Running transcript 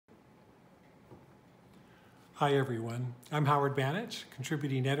Hi everyone, I'm Howard Banich,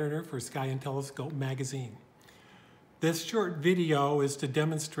 contributing editor for Sky and Telescope magazine. This short video is to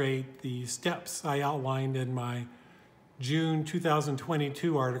demonstrate the steps I outlined in my June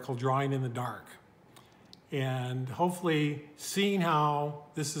 2022 article, Drawing in the Dark. And hopefully seeing how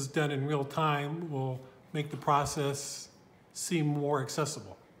this is done in real time will make the process seem more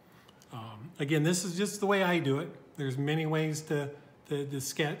accessible. Again, this is just the way I do it. There's many ways to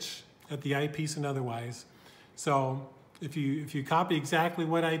sketch at the eyepiece and otherwise. So if you copy exactly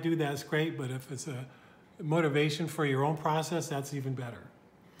what I do, that's great, but if it's a motivation for your own process, that's even better.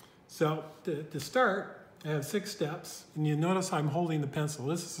 So to start, I have 6 steps, and you notice I'm holding the pencil.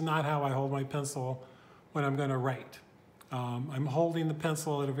 This is not how I hold my pencil when I'm going to write. I'm holding the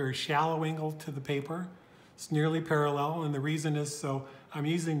pencil at a very shallow angle to the paper. It's nearly parallel, and the reason is so I'm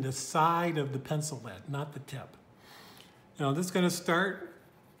using the side of the pencil lead, not the tip. Now I'm just going to start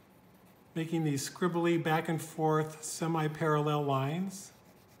making these scribbly back and forth semi-parallel lines.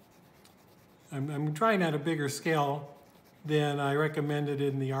 I'm trying at a bigger scale than I recommended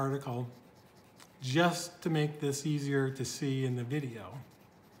in the article, just to make this easier to see in the video.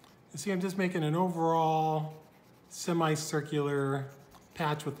 You see, I'm just making an overall semicircular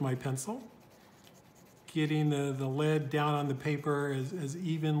patch with my pencil, getting the lead down on the paper as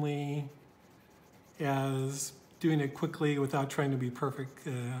evenly as doing it quickly without trying to be perfect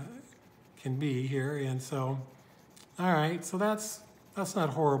can be here. And so, all right, so that's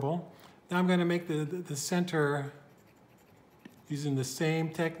not horrible. Now I'm going to make the center using the same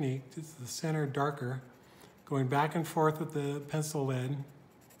technique, just the center darker, going back and forth with the pencil lead,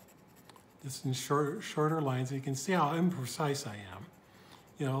 just in shorter lines. So you can see how imprecise I am.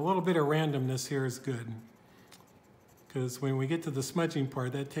 You know, a little bit of randomness here is good, because when we get to the smudging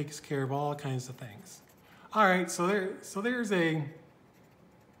part, that takes care of all kinds of things. All right, so there's a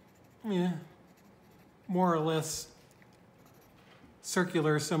more or less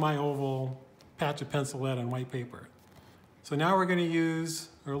circular, semi-oval patch of pencil lead on white paper. So now we're going to use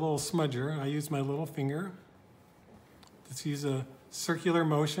our little smudger. I use my little finger. Just use a circular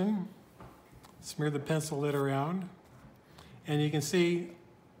motion, smear the pencil lead around, and you can see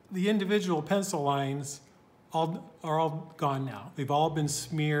the individual pencil lines are all gone now. They've all been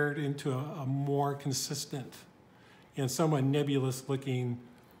smeared into a more consistent and somewhat nebulous looking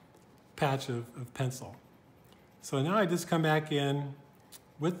patch of pencil. So now I just come back in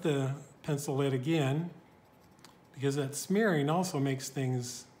with the pencil lead again, because that smearing also makes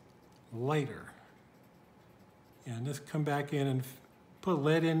things lighter. And just come back in and put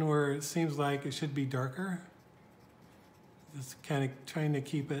lead in where it seems like it should be darker. Just kind of trying to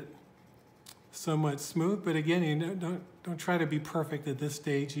keep it somewhat smooth, but again, you don't try to be perfect at this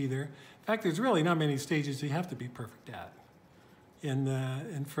stage either. In fact, there's really not many stages you have to be perfect at.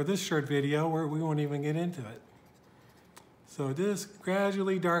 And for this short video, we won't even get into it. So just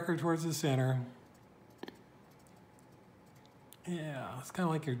gradually darker towards the center. Yeah, it's kind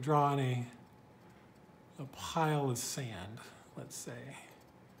of like you're drawing a pile of sand, let's say,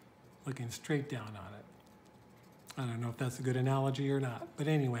 looking straight down on it. I don't know if that's a good analogy or not, but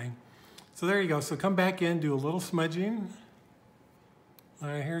anyway. So there you go. So come back in, do a little smudging. All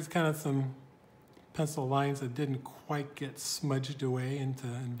right, here's kind of some pencil lines that didn't quite get smudged away into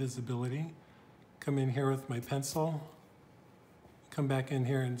invisibility. Come in here with my pencil. Come back in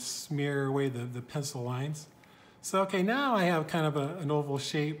here and smear away the pencil lines. So, okay, now I have kind of an oval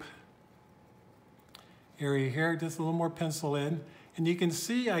shape area here, just a little more pencil lead. And you can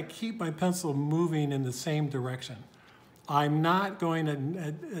see I keep my pencil moving in the same direction. I'm not going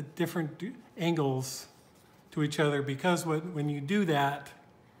at different angles to each other, because when you do that,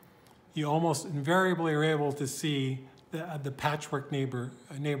 you almost invariably are able to see the patchwork nature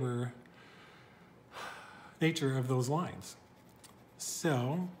of those lines.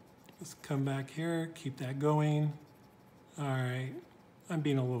 So let's come back here, keep that going. All right, I'm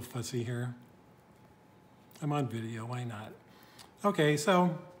being a little fussy here. I'm on video, why not? Okay,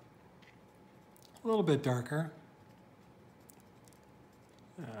 so a little bit darker.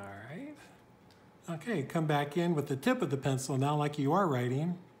 All right. Okay, come back in with the tip of the pencil now like you are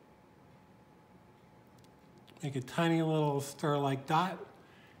writing. Make a tiny little star-like dot,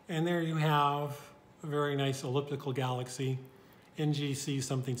 and there you have a very nice elliptical galaxy, NGC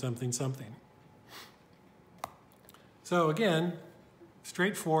something, something, something. So again,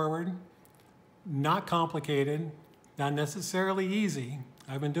 straightforward, not complicated, not necessarily easy.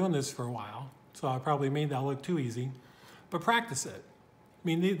 I've been doing this for a while, so I probably made that look too easy, but practice it. I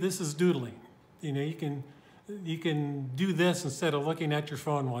mean, this is doodling. You know, you can do this instead of looking at your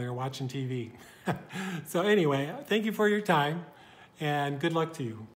phone while you're watching TV. So anyway, thank you for your time, and good luck to you.